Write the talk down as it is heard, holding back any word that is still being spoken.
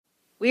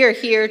We are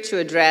here to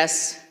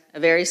address a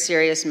very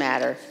serious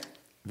matter.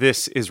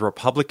 This is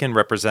Republican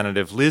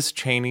Representative Liz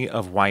Cheney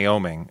of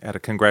Wyoming at a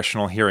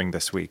congressional hearing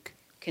this week.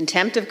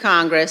 Contempt of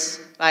Congress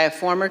by a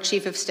former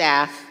chief of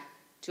staff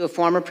to a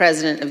former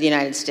president of the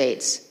United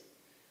States.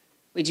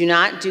 We do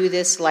not do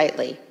this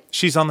lightly.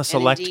 She's on the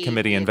Select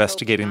Committee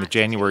investigating the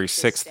January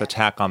 6th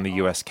attack on the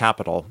U.S.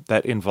 Capitol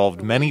that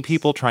involved many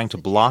people trying to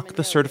block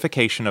the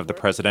certification of the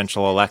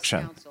presidential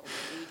election.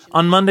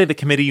 On Monday, the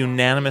committee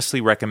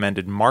unanimously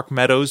recommended Mark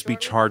Meadows be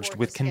charged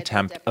with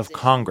contempt of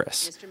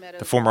Congress.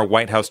 The former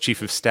White House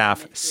chief of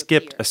staff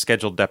skipped a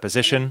scheduled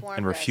deposition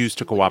and refused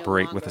to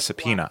cooperate with a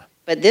subpoena.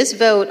 But this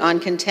vote on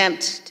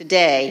contempt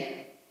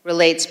today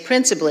relates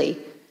principally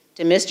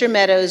to Mr.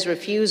 Meadows'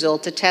 refusal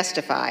to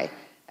testify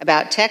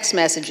about text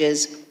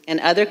messages and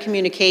other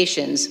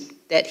communications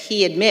that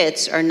he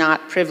admits are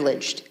not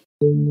privileged.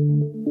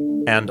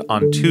 And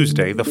on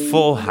Tuesday, the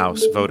full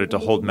House voted to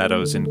hold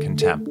Meadows in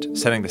contempt,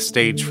 setting the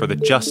stage for the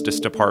Justice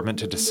Department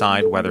to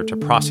decide whether to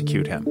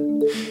prosecute him.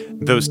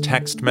 Those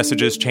text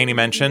messages Cheney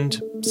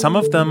mentioned, some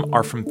of them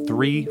are from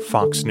 3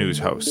 Fox News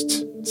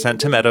hosts,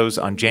 sent to Meadows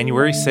on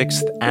January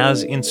 6th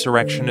as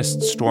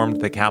insurrectionists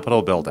stormed the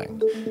Capitol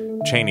building.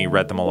 Cheney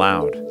read them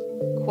aloud.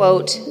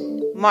 Quote,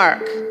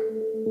 Mark,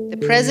 the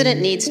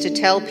president needs to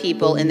tell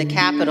people in the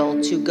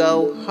Capitol to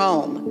go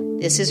home.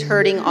 This is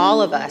hurting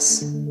all of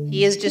us.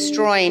 He is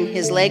destroying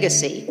his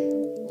legacy,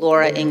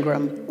 Laura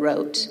Ingraham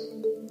wrote.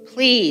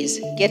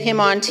 Please get him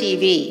on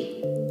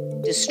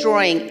TV.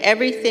 Destroying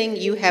everything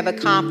you have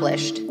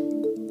accomplished,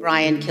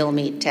 Brian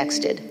Kilmeade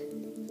texted.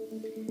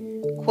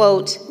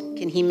 Quote,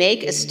 can he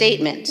make a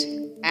statement?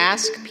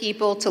 Ask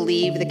people to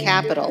leave the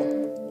Capitol,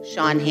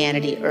 Sean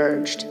Hannity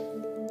urged.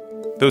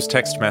 Those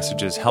text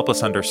messages help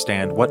us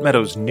understand what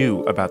Meadows knew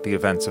about the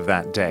events of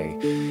that day.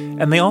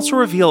 And they also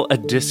reveal a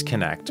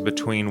disconnect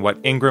between what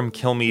Ingraham,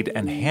 Kilmeade,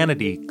 and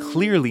Hannity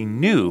clearly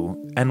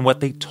knew and what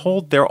they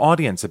told their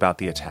audience about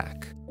the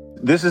attack.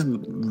 This is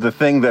the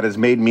thing that has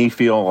made me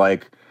feel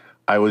like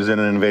I was in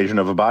an Invasion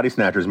of the Body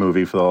Snatchers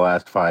movie for the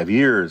last 5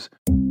 years.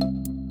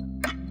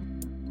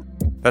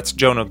 That's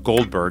Jonah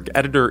Goldberg,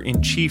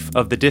 editor-in-chief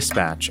of The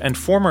Dispatch and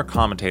former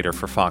commentator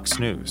for Fox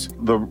News.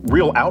 The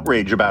real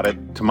outrage about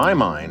it, to my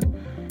mind,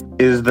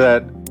 is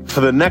that for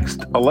the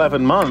next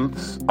 11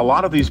 months, a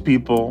lot of these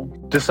people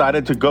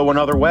decided to go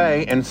another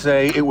way and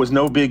say it was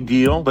no big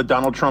deal, that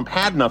Donald Trump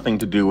had nothing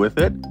to do with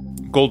it.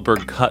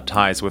 Goldberg cut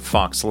ties with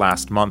Fox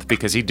last month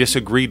because he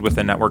disagreed with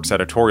the network's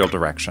editorial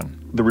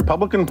direction. The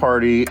Republican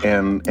Party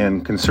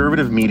and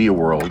conservative media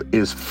world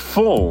is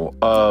full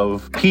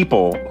of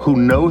people who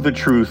know the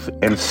truth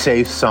and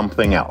say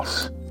something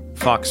else.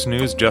 Fox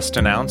News just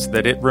announced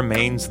that it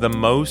remains the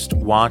most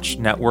watched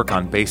network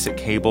on basic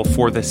cable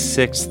for the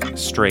 6th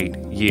straight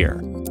year.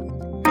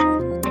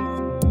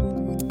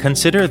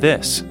 Consider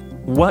this.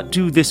 What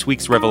do this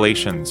week's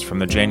revelations from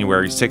the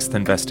January 6th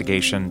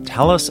investigation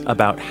tell us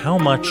about how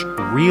much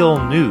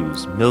real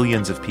news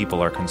millions of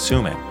people are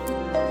consuming?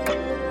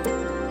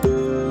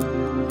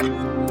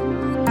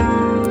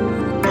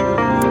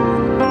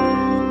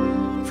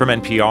 From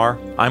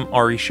NPR, I'm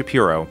Ari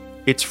Shapiro.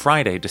 It's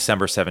Friday,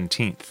 December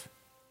 17th.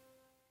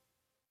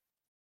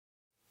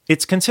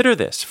 It's Consider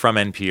This from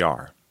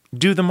NPR.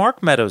 Do the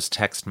Mark Meadows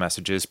text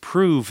messages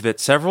prove that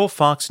several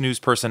Fox News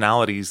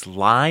personalities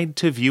lied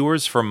to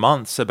viewers for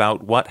months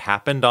about what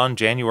happened on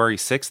January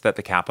 6th at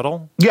the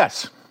Capitol?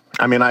 Yes.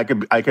 I mean, I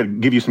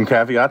could give you some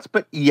caveats,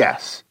 but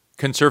yes.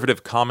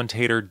 Conservative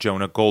commentator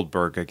Jonah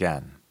Goldberg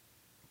again.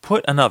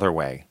 Put another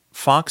way,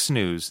 Fox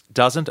News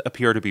doesn't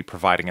appear to be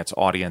providing its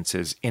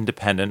audiences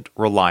independent,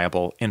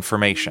 reliable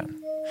information.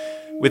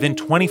 Within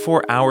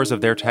 24 hours of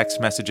their text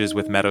messages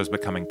with Meadows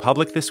becoming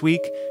public this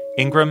week,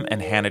 Ingraham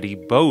and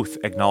Hannity both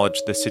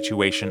acknowledged the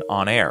situation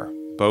on air,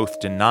 both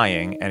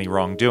denying any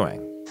wrongdoing.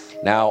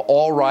 Now,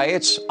 all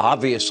riots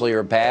obviously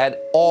are bad,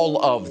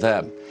 all of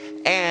them.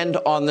 And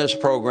on this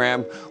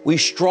program, we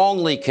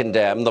strongly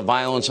condemn the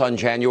violence on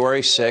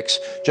January 6th,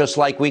 just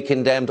like we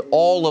condemned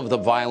all of the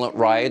violent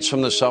riots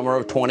from the summer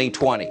of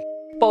 2020.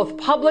 Both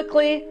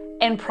publicly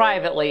and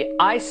privately,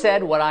 I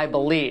said what I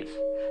believe.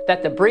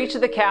 That the breach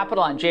of the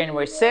Capitol on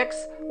January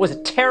 6th was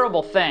a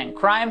terrible thing.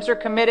 Crimes are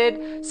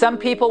committed. Some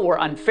people were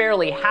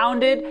unfairly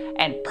hounded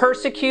and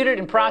persecuted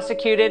and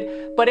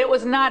prosecuted, but it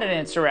was not an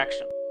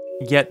insurrection.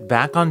 Yet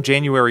back on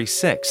January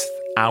 6th,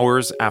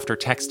 hours after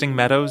texting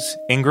Meadows,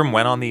 Ingraham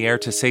went on the air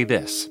to say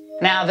this.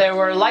 Now, there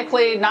were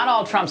likely not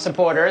all Trump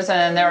supporters,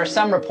 and there are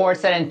some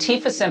reports that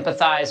Antifa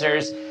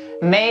sympathizers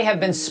may have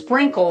been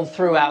sprinkled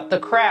throughout the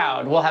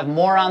crowd. We'll have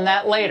more on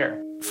that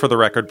later. For the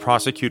record,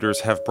 prosecutors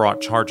have brought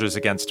charges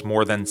against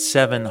more than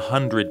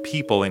 700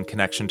 people in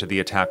connection to the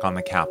attack on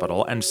the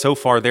Capitol, and so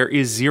far there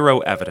is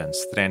zero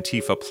evidence that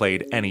Antifa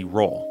played any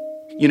role.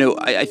 You know,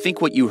 I think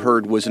what you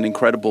heard was an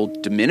incredible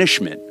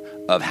diminishment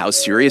of how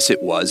serious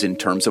it was in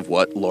terms of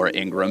what Laura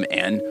Ingraham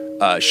and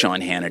Sean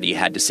Hannity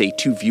had to say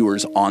to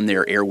viewers on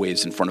their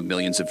airwaves in front of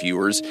millions of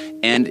viewers,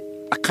 and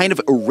a kind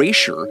of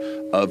erasure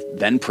of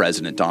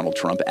then-President Donald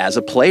Trump as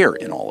a player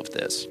in all of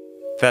this.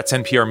 That's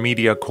NPR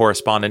media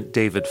correspondent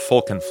David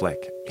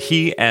Folkenflik.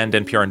 He and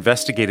NPR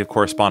investigative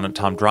correspondent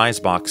Tom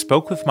Dreisbach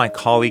spoke with my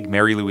colleague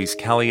Mary Louise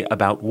Kelly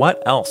about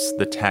what else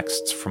the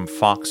texts from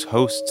Fox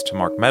hosts to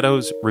Mark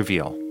Meadows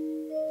reveal.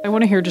 I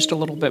want to hear just a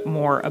little bit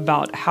more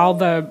about how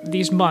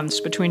these months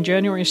between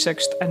January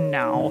 6th and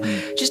now,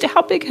 just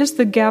how big has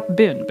the gap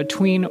been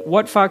between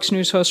what Fox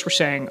News hosts were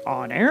saying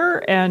on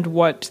air and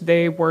what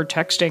they were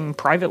texting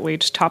privately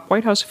to top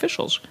White House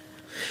officials?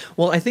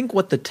 Well, I think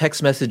what the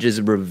text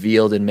messages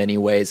revealed in many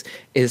ways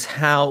is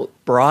how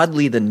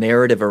broadly the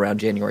narrative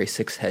around January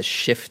 6th has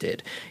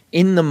shifted.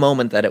 In the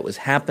moment that it was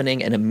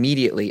happening and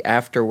immediately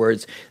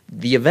afterwards,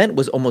 the event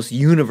was almost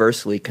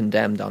universally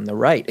condemned on the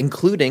right,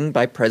 including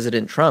by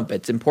President Trump.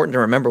 It's important to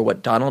remember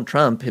what Donald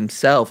Trump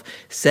himself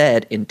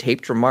said in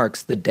taped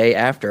remarks the day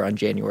after on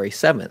January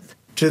 7th.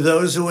 To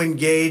those who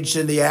engaged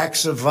in the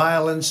acts of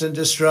violence and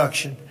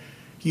destruction,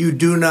 you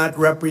do not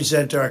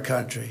represent our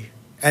country.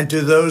 And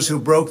to those who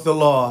broke the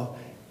law,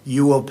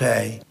 you will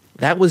pay.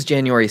 That was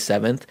January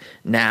 7th.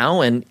 Now,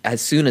 and as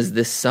soon as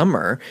this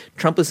summer,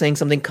 Trump was saying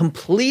something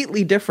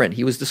completely different.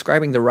 He was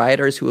describing the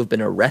rioters who have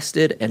been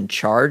arrested and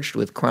charged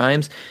with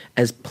crimes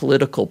as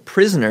political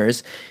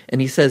prisoners. And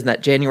he says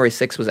that January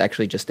 6th was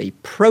actually just a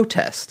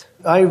protest.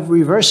 I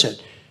reverse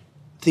it.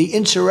 The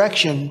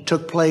insurrection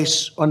took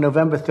place on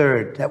November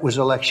 3rd. That was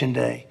Election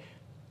Day.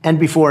 And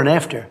before and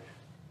after.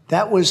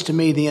 That was, to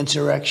me, the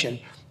insurrection.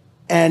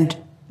 And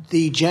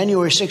the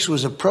January 6th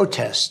was a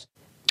protest.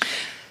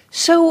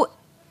 So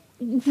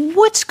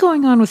what's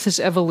going on with this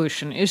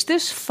evolution? Is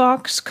this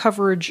Fox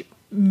coverage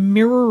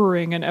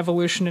mirroring an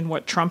evolution in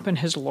what Trump and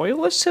his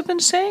loyalists have been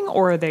saying,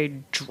 or are they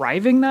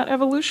driving that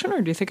evolution,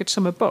 or do you think it's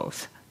some of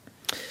both?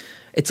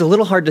 It's a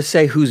little hard to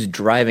say who's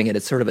driving it.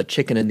 It's sort of a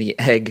chicken and the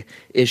egg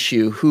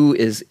issue, who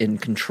is in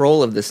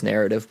control of this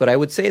narrative. But I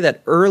would say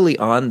that early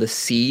on, the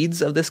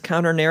seeds of this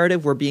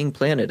counter-narrative were being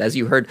planted. As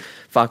you heard,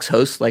 Fox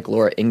hosts like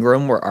Laura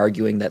Ingraham were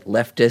arguing that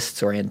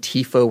leftists or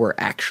Antifa were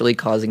actually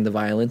causing the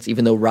violence,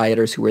 even though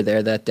rioters who were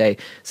there that day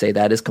say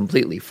that is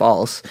completely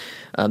false.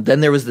 Then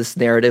there was this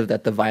narrative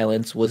that the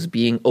violence was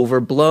being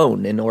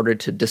overblown in order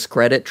to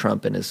discredit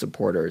Trump and his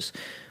supporters.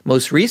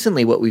 Most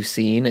recently, what we've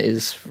seen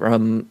is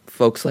from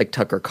folks like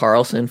Tucker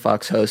Carlson,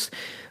 Fox host,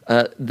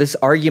 this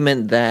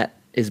argument that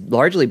is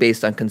largely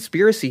based on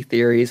conspiracy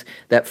theories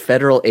that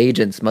federal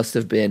agents must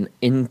have been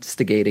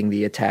instigating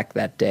the attack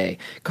that day,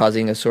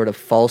 causing a sort of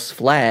false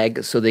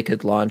flag so they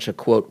could launch a,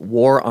 quote,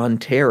 war on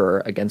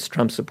terror against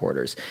Trump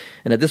supporters.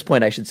 And at this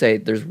point, I should say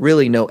there's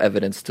really no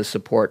evidence to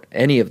support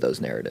any of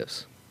those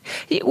narratives.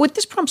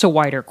 This prompts a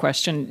wider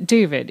question.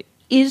 David,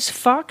 is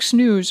Fox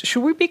News,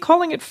 should we be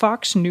calling it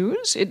Fox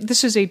News?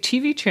 This is a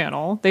TV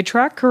channel. They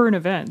track current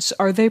events.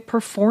 Are they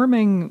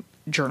performing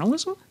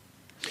journalism?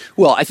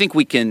 Well, I think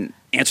we can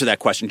answer that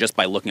question just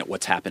by looking at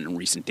what's happened in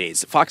recent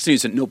days. Fox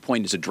News at no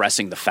point is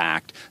addressing the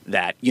fact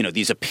that,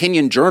 these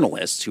opinion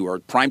journalists who are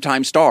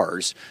primetime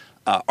stars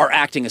are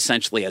acting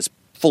essentially as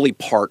fully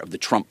part of the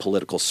Trump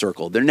political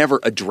circle. They're never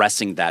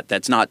addressing that.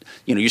 That's not,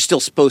 you're still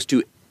supposed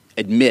to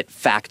admit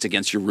facts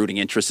against your rooting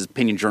interests as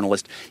opinion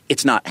journalist.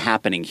 It's not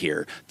happening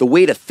here. The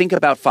way to think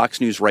about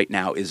Fox News right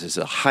now is as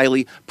a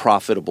highly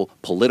profitable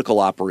political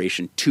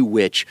operation to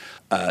which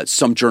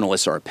some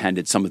journalists are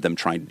appended, some of them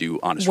trying to do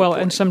honest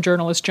reporting. And some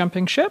journalists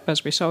jumping ship,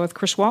 as we saw with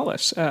Chris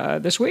Wallace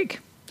this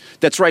week.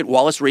 That's right.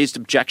 Wallace raised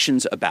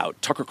objections about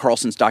Tucker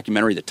Carlson's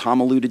documentary that Tom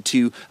alluded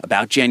to,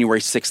 about January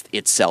 6th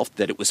itself,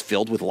 that it was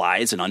filled with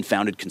lies and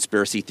unfounded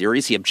conspiracy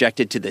theories. He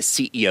objected to the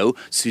CEO,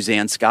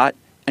 Suzanne Scott,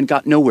 and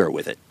got nowhere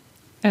with it.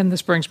 And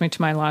this brings me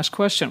to my last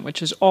question,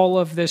 which is all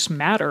of this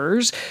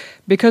matters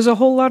because a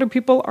whole lot of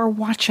people are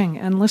watching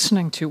and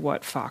listening to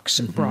what Fox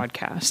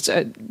broadcasts.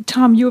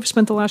 Tom, you have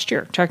spent the last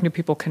year talking to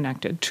people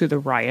connected to the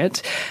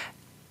riot.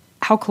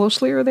 How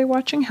closely are they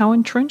watching? How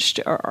entrenched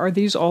are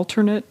these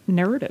alternate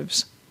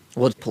narratives?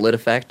 Well,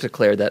 PolitiFact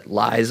declared that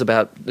lies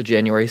about the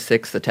January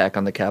 6th attack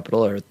on the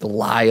Capitol are the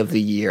lie of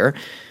the year.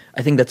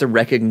 I think that's a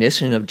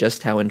recognition of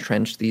just how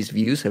entrenched these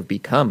views have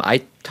become.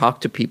 I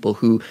talked to people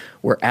who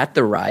were at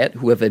the riot,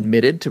 who have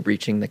admitted to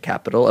breaching the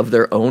Capitol of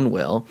their own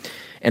will.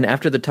 And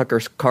after the Tucker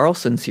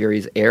Carlson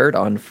series aired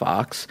on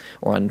Fox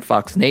or on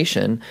Fox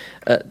Nation,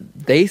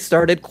 they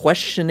started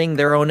questioning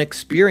their own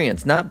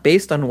experience, not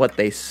based on what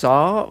they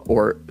saw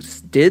or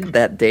did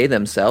that day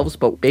themselves,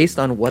 but based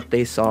on what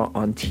they saw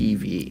on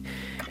TV.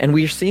 And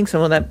we're seeing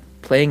some of that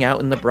playing out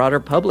in the broader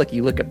public.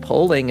 You look at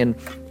polling, and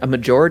a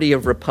majority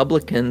of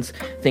Republicans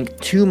think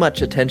too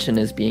much attention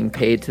is being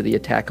paid to the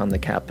attack on the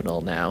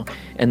Capitol now.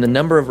 And the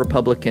number of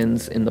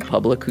Republicans in the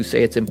public who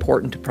say it's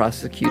important to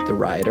prosecute the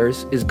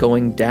rioters is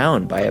going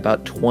down by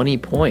about 20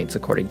 points,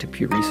 according to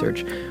Pew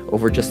Research,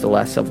 over just the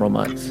last several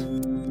months.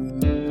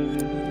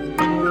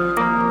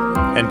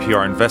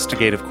 NPR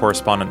investigative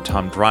correspondent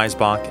Tom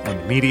Dreisbach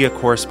and media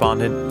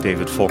correspondent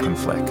David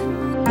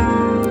Folkenflik.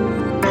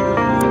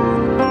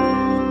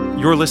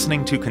 You're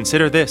listening to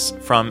Consider This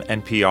from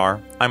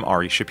NPR. I'm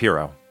Ari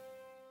Shapiro.